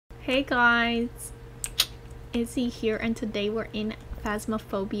Hey guys, Izzy here, and today we're in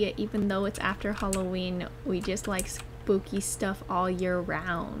Phasmophobia. Even though it's after Halloween, we just like spooky stuff all year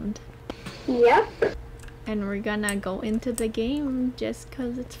round. Yep. And we're gonna go into the game just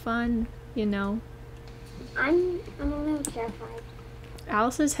cause it's fun, you know. I'm a little terrified.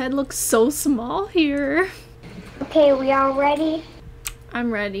 Alice's head looks so small here. Okay, we all ready?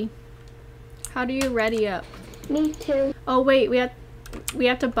 I'm ready. How do you ready up? Me too. Oh wait, we have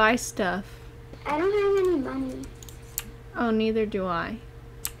to buy stuff. I don't have any money. Oh, neither do I.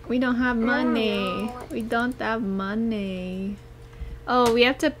 We don't have money. We don't have money. Oh, we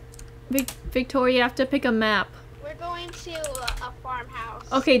have to... Victoria, you have to pick a map. We're going to a farmhouse.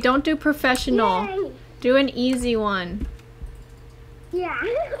 Okay, don't do professional. Yay! Do an easy one. Yeah.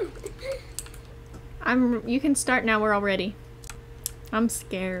 You can start now, we're all ready. I'm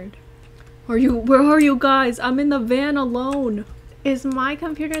scared. Where are you guys? I'm in the van alone. Is my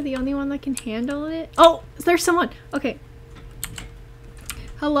computer the only one that can handle it? Oh, there's someone. Okay.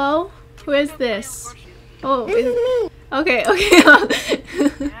 Hello? Who is this? Oh, This is me. okay, okay.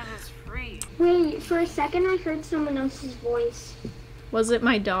 Wait, for a second I heard someone else's voice. Was it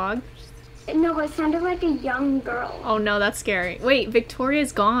my dog? No, it sounded like a young girl. Oh no, that's scary. Wait,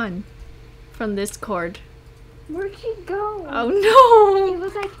 Victoria's gone from Discord. Where'd she go? Oh It no.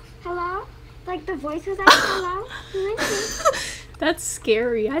 was like, hello? Like the voice was like, hello? Who is it? That's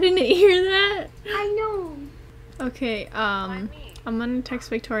scary. I didn't hear that. I know. Okay, I'm gonna text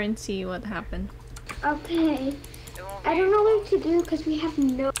Victoria and see what happened. Okay. I don't know what to do because we have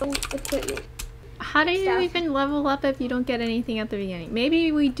no equipment. How do you Stuff. even level up if you don't get anything at the beginning?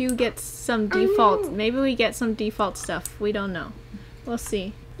 Maybe we do get some default. Maybe we get some default stuff. We don't know. We'll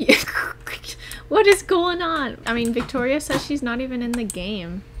see. What is going on? I mean, Victoria says she's not even in the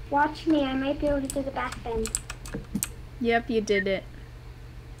game. Watch me, I might be able to do the back bend. Yep, you did it.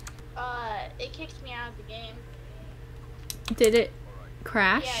 It kicked me out of the game. Did it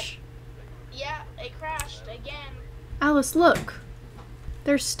crash? Yeah, it crashed again. Alice, look.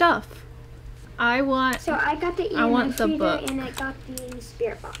 There's stuff. I want... So I got the EMF I want the reader book. and I got the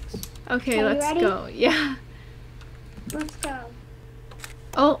spirit box. Okay, you let's ready? go. Yeah. Let's go.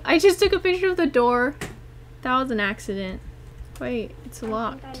 Oh, I just took a picture of the door. That was an accident. Wait, it's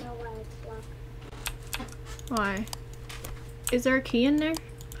locked. I think I know why it's locked. Why? Is there a key in there?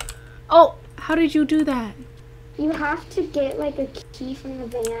 Oh, how did you do that? You have to get like a key from the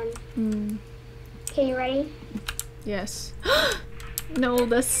van. Hmm. Okay, you ready? Yes. No,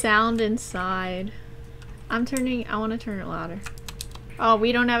 the sound inside. I want to turn it louder. Oh,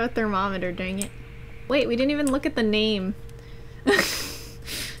 we don't have a thermometer, dang it. Wait, we didn't even look at the name.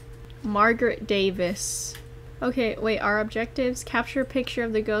 Margaret Davis. Okay, wait, our objectives: capture a picture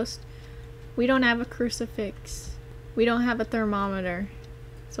of the ghost. We don't have a crucifix. We don't have a thermometer.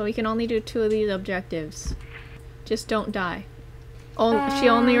 So we can only do 2 of these objectives. Just don't die. She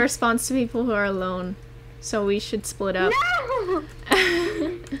only responds to people who are alone. So we should split up. No!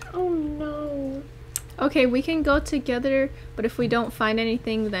 Oh no. Okay, we can go together, but if we don't find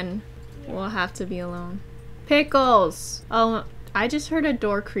anything, then we'll have to be alone. Pickles! Oh, I just heard a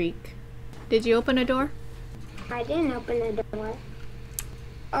door creak. Did you open a door? I didn't open the door.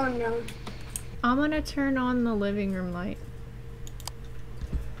 Oh no. I'm gonna turn on the living room light.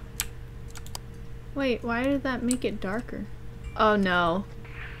 Wait, why did that make it darker? Oh no.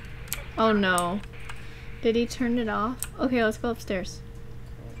 Oh no. Did he turn it off? Okay, let's go upstairs.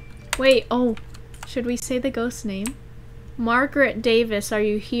 Wait, oh. Should we say the ghost's name? Margaret Davis, are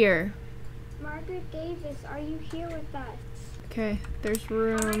you here? Margaret Davis, are you here with us? Okay, there's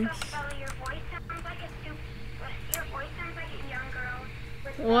rooms. Your voice sounds like a young girl.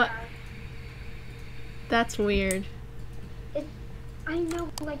 With What? That's weird. I know,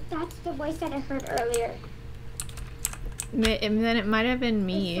 like that's the voice that I heard earlier. And then it might have been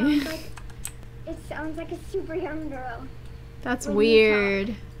me. It sounds like a super young girl. That's when you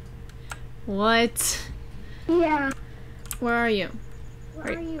weird. What? Yeah. Where are you?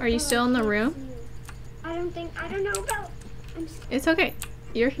 Where Are you Oh, still I in the can't room? see you. I don't know about. It's okay.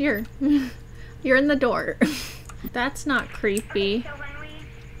 You're here. You're in the door. That's not creepy. So when we,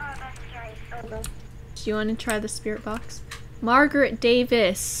 that's scary. Over. Do you want to try the spirit box? Margaret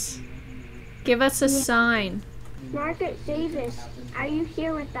Davis. Give us a sign. Margaret Davis, are you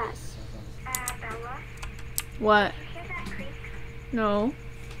here with us? Bella? What? You hear that creak? No. It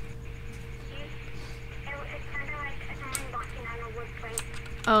sounded like someone walking on a wood plank.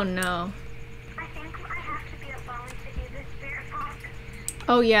 Oh no. I think I have to be alone to do the spirit box.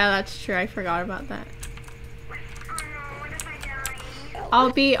 Oh yeah, that's true. I forgot about that. Oh no, what if I die?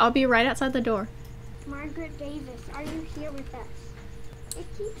 I'll be right outside the door. Margaret Davis, are you here with us? It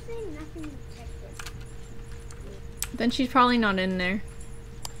keeps saying nothing detected. Then she's probably not in there.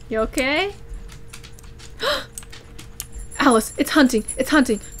 You okay? Alice, it's hunting. It's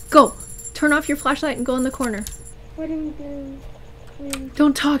hunting. Go. Turn off your flashlight and go in the corner. What are you doing?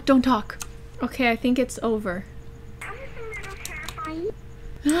 Don't talk. Don't talk. Okay, I think it's over. I was a little terrifying.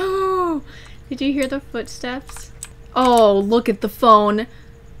 No. Did you hear the footsteps? Oh, look at the phone.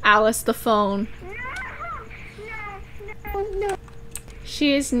 Alice, the phone. No.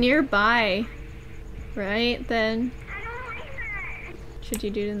 She is nearby. Right? Then I don't like that. should you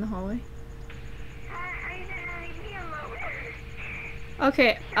do it in the hallway? I don't leave me alone.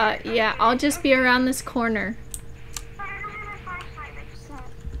 Okay, yeah, I'll just be around this corner. But I don't have a flashlight. Like you said.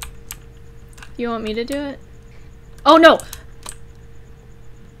 You want me to do it? Oh no!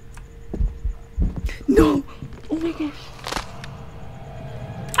 No! Oh my gosh.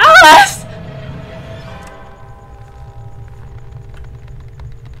 Alice!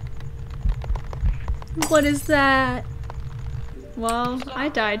 What is that? Well, I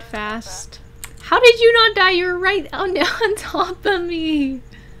died fast. How did you not die? You were right on top of me.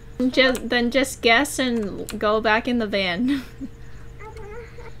 Then just guess and go back in the van.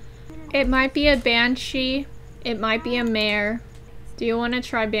 It might be a banshee. It might be a mare. Do you want to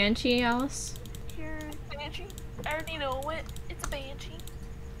try banshee, Alice? Sure. Banshee? I already know it. It's a banshee.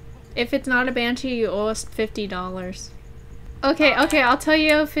 If it's not a banshee, you owe us $50. Okay, I'll tell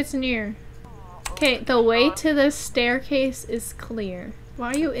you if it's near. Okay, the way to the staircase is clear.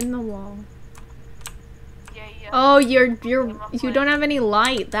 Why are you in the wall? Yeah. Oh, you don't have any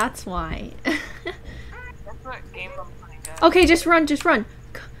light. That's why. That's what game I'm playing, guys. Okay, just run.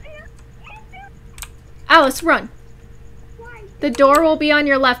 Alice, run. Why? The door will be on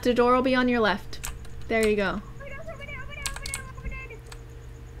your left. There you go. Over there.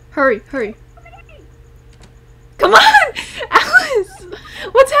 Hurry. Come on! Alice!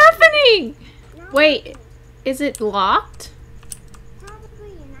 What's happening? No. Wait, is it locked?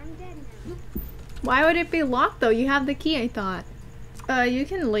 Probably, and I'm dead now. Why would it be locked though? You have the key, I thought. You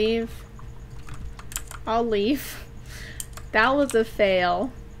can leave. I'll leave. That was a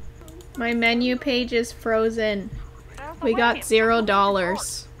fail. My menu page is frozen. We got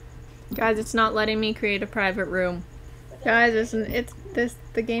 $0. Guys, it's not letting me create a private room. Guys,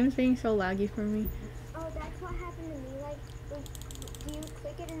 the game's being so laggy for me. Oh, that's what happened to me. Like, do you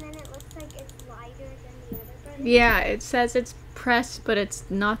click it and then it looks like it's lighter than the other button? Yeah, it says it's pressed, but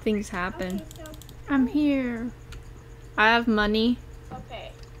nothing's happened. Okay, so I'm here. I have money.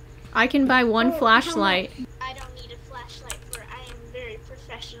 Okay. I can buy one Oh, how flashlight. I don't need a flashlight for I am very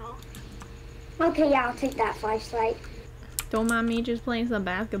professional. okay, yeah, I'll take that flashlight. Don't mind me just playing some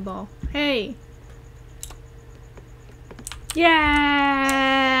basketball. Hey!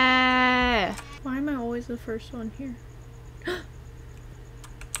 Yeah! Why am I always the first one here?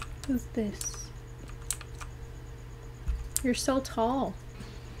 Who's this? You're so tall.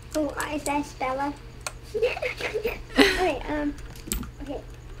 Oh, is that Stella? Wait, okay.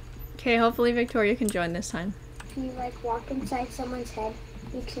 Okay, hopefully Victoria can join this time. If you like walk inside someone's head,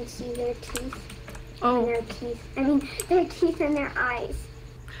 you can see their teeth. Oh. Their teeth and their eyes.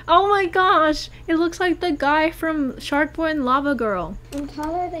 Oh my gosh! It looks like the guy from Shark Boy and Lava Girl. I'm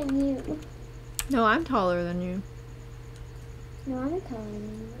taller than you. No, I'm taller than you. No, I'm taller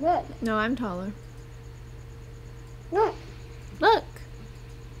than you. Look. No, I'm taller. Look. Look!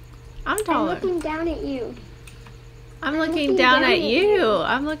 I'm taller. I'm looking down at you. I'm looking down at you.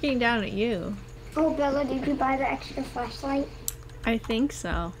 I'm looking down at you. Oh, Bella, did you buy the extra flashlight? I think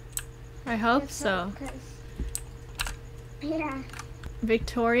so. I hope so. Yeah.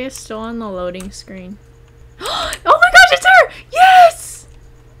 Victoria's still on the loading screen. Oh my gosh, it's her! Yes!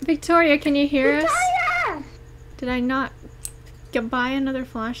 Victoria, can you hear us? Victoria! Did I not buy another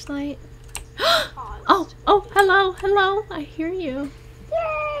flashlight? Oh, hello, I hear you.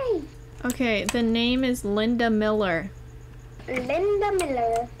 Yay! Okay, the name is Linda Miller. Linda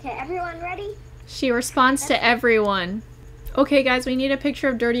Miller. Okay, everyone ready? She responds to everyone. Okay, guys, we need a picture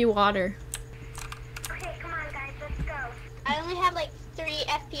of dirty water. Okay, come on, guys, let's go. I only have like 3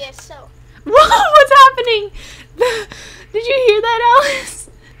 FPS, so. Whoa, what's happening? Did you hear that, Alice?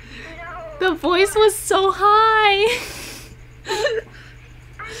 No. The voice was so high.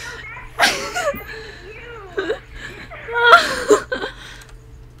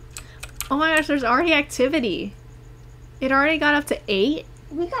 Oh my gosh, there's already activity. It already got up to 8.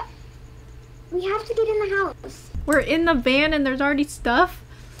 We have to get in the house. We're in the van and there's already stuff.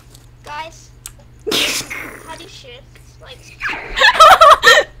 Guys, how do you shift? Like,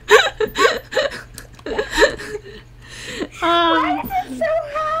 Why is it so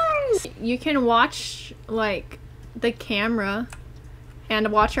high? You can watch like the camera. and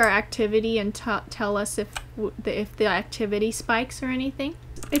watch our activity and tell us if the activity spikes or anything.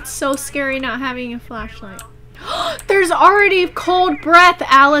 It's so scary not having a flashlight. There's already cold breath,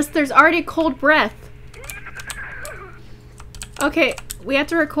 Alice. There's already cold breath. Okay, we have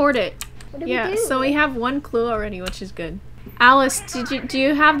to record it. What do we Yeah, do? so we have one clue already, which is good. Alice, do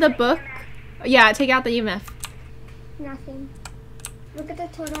you have the book? Yeah, take out the EMF. Nothing. Look at the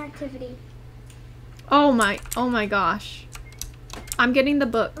total activity. Oh my gosh. I'm getting the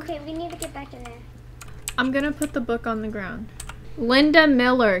book. Okay, we need to get back in there. I'm gonna put the book on the ground. Linda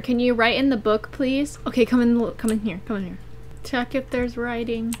Miller, can you write in the book, please? Okay, come in here. Check if there's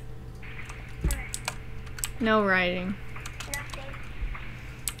writing. No writing. Nothing.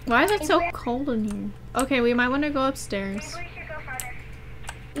 Why is it so cold in here? Okay, we might want to go upstairs. Maybe we should go farther.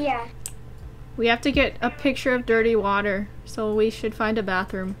 Yeah. We have to get a picture of dirty water, so we should find a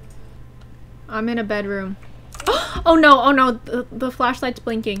bathroom. I'm in a bedroom. Oh no, the flashlight's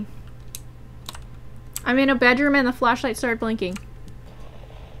blinking. I'm in a bedroom and the flashlight started blinking.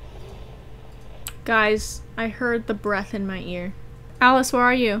 Guys, I heard the breath in my ear. Alice, where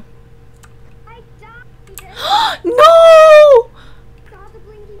are you? I died. No! Saw the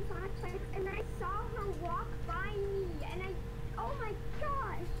blinking flashlights and I saw her walk by me and oh my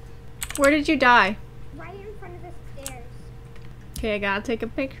gosh. Where did you die? Right in front of the stairs. Okay, I gotta take a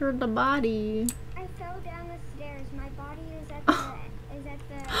picture of the body. I fell down the stairs. My body is at the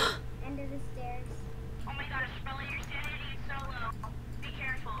end of the stairs. Oh my gosh, Bella, your sanity is so low. Be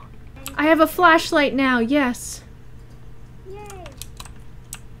careful. I have a flashlight now, yes. Yay.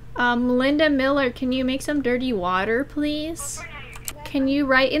 Linda Miller, can you make some dirty water, please? Can you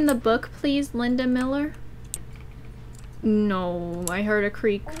write in the book, please, Linda Miller? No, I heard a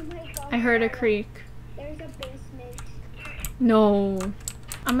creak. Oh my god. I heard a creak. There's a basement. No.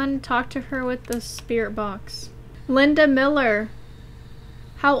 I'm gonna talk to her with the spirit box. Linda Miller,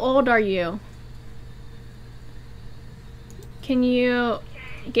 how old are you? Can you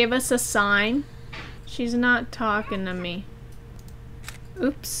give us a sign? She's not talking to me.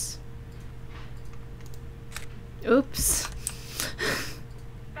 Oops. Oops.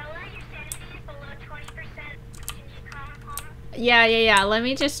 Bella, your sanity is below 20%. Can you calm? Yeah. Let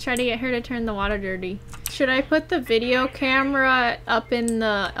me just try to get her to turn the water dirty. Should I put the video camera up in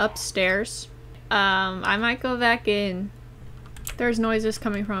the upstairs? I might go back in. There's noises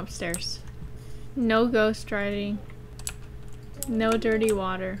coming from upstairs. No ghost writing. No dirty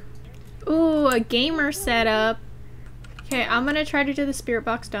water. Ooh, a gamer setup. Okay, I'm gonna try to do the spirit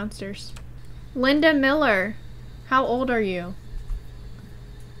box downstairs. Linda Miller, how old are you?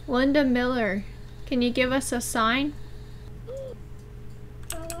 Linda Miller, can you give us a sign?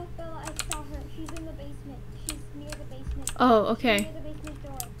 Bella, I saw her. She's in the basement. She's near the basement. Oh, okay. Near the basement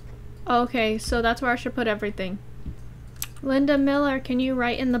door. Okay, so that's where I should put everything. Linda Miller, can you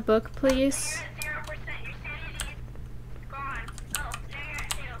write in the book, please? You're at 0%. Your sanity is gone. Oh, now you're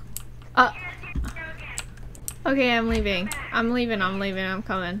at 2. Uh, You're at 0 again. okay, I'm leaving. I'm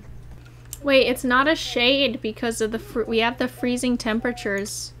coming. Wait, it's not a shade because of the we have the freezing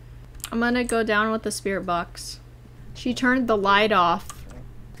temperatures. I'm gonna go down with the spirit box. She turned the light off.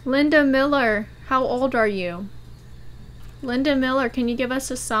 Linda Miller, how old are you? Linda Miller, can you give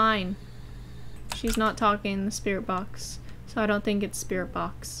us a sign? She's not talking in the spirit box, so I don't think it's spirit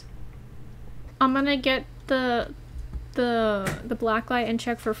box. I'm gonna get the black light and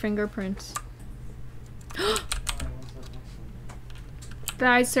check for fingerprints.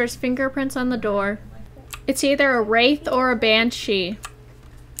 Guys, there's fingerprints on the door. It's either a wraith or a banshee.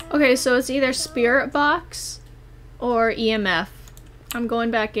 Okay, so it's either spirit box or EMF. I'm going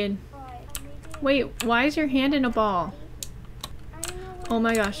back in. Wait, why is your hand in a ball? I don't know where Oh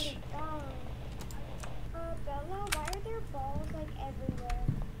my to gosh. put it. Bella, why are there balls like everywhere?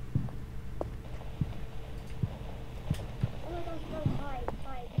 Oh my gosh, no, hide.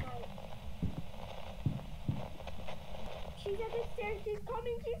 She's at the stairs. She's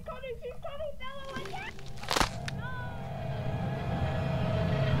coming, Bella, watch out!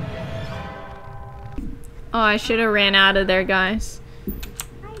 Oh, I should have ran out of there, guys.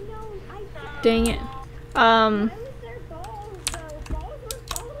 I know, Dang it. why was there balls though? Balls were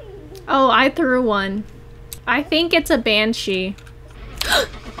falling. Oh, I threw one. I think it's a banshee.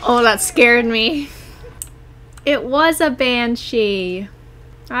 Oh, that scared me. It was a banshee.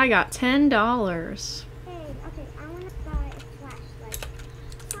 I got $10. Hey, okay, I want to buy a flashlight.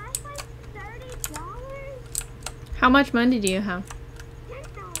 Flashlight's $30? How much money do you have?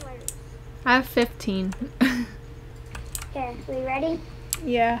 $10. I have 15. Okay, we ready?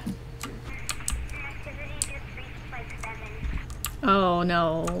 Yeah. Your activity just reached like 7. Oh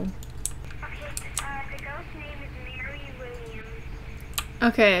no. Okay, the ghost name is Mary Williams.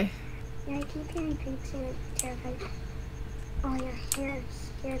 Okay. Yeah, I keep hearing creaks and it's terrifying. Oh, your hair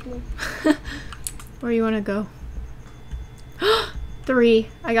scared me. Where you want to go? 3.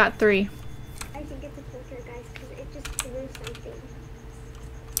 I got 3. I think it's a poltergeist because it just threw something.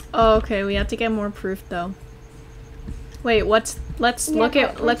 Oh, okay. We have to get more proof though. Wait, let's look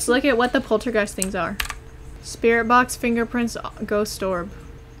at what the poltergeist things are. Spirit box, fingerprints, ghost orb.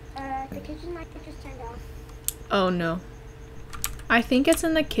 The kitchen light just turned off. Oh no. I think it's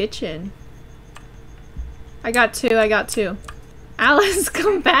in the kitchen. I got 2. Alice,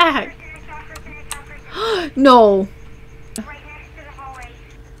 come back. No. Right next to the hallway.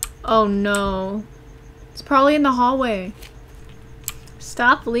 Oh no. It's probably in the hallway.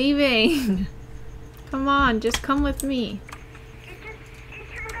 Stop leaving. Come on, just come with me. It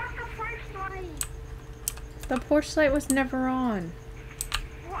turned off the porch light. The porch light was never on.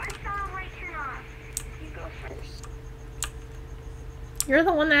 Well, I saw a light turn off. You go first. You're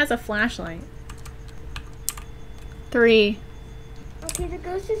the one that has a flashlight. 3. Okay, the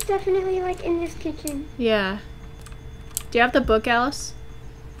ghost is definitely like in this kitchen. Yeah. Do you have the book, Alice?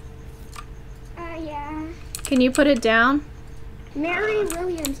 Yeah. Can you put it down? Mary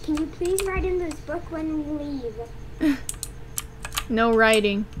Williams, can you please write in this book when we leave? No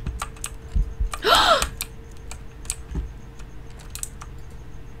writing.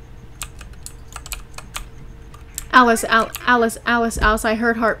 Alice, Alice, I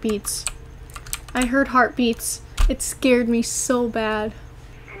heard heartbeats. I heard heartbeats. It scared me so bad.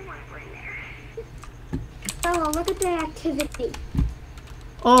 Oh, look at the activity.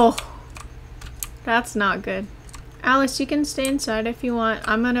 Oh, that's not good. Alice, you can stay inside if you want.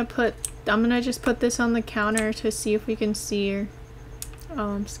 I'm gonna just put this on the counter to see if we can see her. Oh,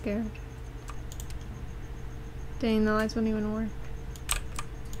 I'm scared. Dang, the lights won't even work.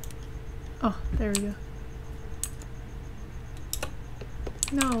 Oh, there we go.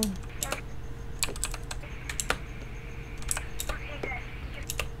 No.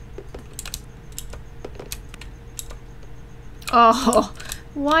 Oh,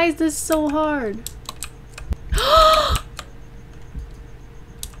 why is this so hard?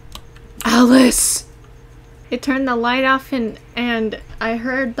 Alice! It turned the light off and I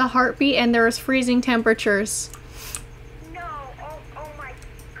heard the heartbeat and there was freezing temperatures. No. Oh my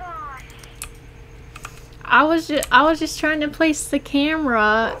gosh. I was just trying to place the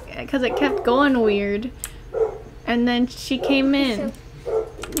camera because it kept going weird. And then she came in.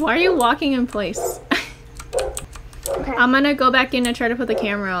 Why are you walking in place? Okay. I'm gonna go back in and try to put the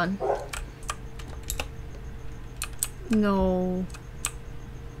camera on. No.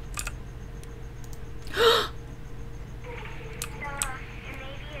 And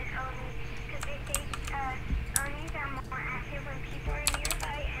maybe it's Oni, because they say Onis are more active when people are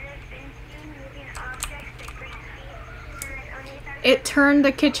nearby, and it's been seen moving objects at great speed, and that Onis are It turned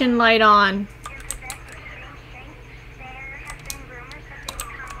the kitchen light on. and possessed with strange strength. There have been rumors that they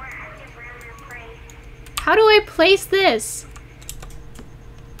become more active around their prey. How do I place this?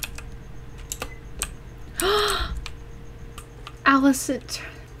 Alice,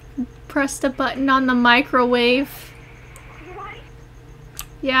 pressed a button on the microwave. What?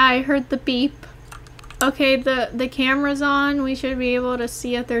 Yeah, I heard the beep. Okay, the camera's on. We should be able to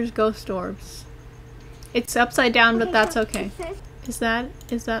see if there's ghost orbs. It's upside down, but that's okay. Is that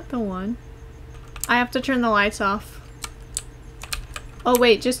the one? I have to turn the lights off. Oh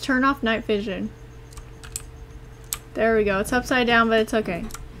wait, just turn off night vision. There we go. It's upside down, but it's okay.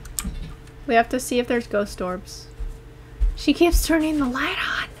 We have to see if there's ghost orbs. She keeps turning the light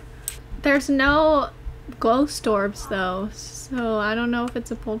on. There's no ghost orbs though, so I don't know if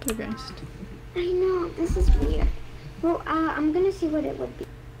it's a poltergeist. I know, this is weird. Well, I'm gonna see what it would be.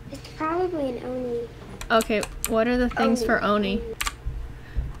 It's probably an Oni. Okay, what are the things for Oni?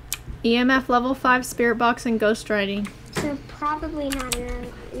 EMF level 5, spirit box, and ghost writing. So probably not an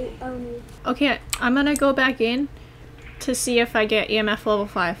Oni. Okay, I'm gonna go back in to see if I get EMF level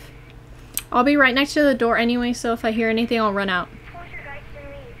 5. I'll be right next to the door anyway, so if I hear anything, I'll run out. Poltergeist in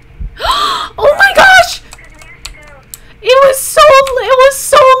me. Oh my gosh! Because we have to go. It was so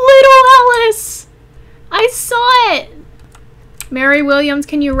little, Alice! I saw it! Mary Williams,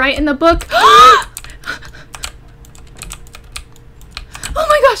 can you write in the book? Oh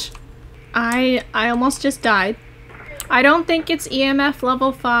my gosh! I almost just died. I don't think it's EMF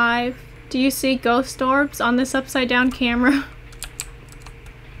level 5. Do you see ghost orbs on this upside down camera?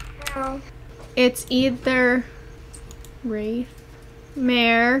 No. It's either Wraith,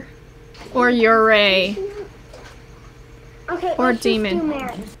 Mare, or Ure. Okay, Or let's demon. Just do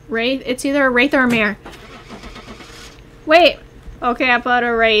Mary. Wraith? It's either a Wraith or a Mare. Wait! Okay, I put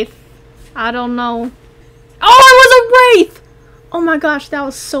a Wraith. I don't know. Oh, it was a Wraith! Oh my gosh, that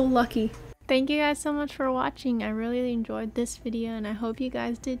was so lucky. Thank you guys so much for watching. I really enjoyed this video and I hope you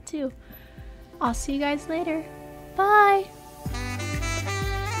guys did too. I'll see you guys later. Bye!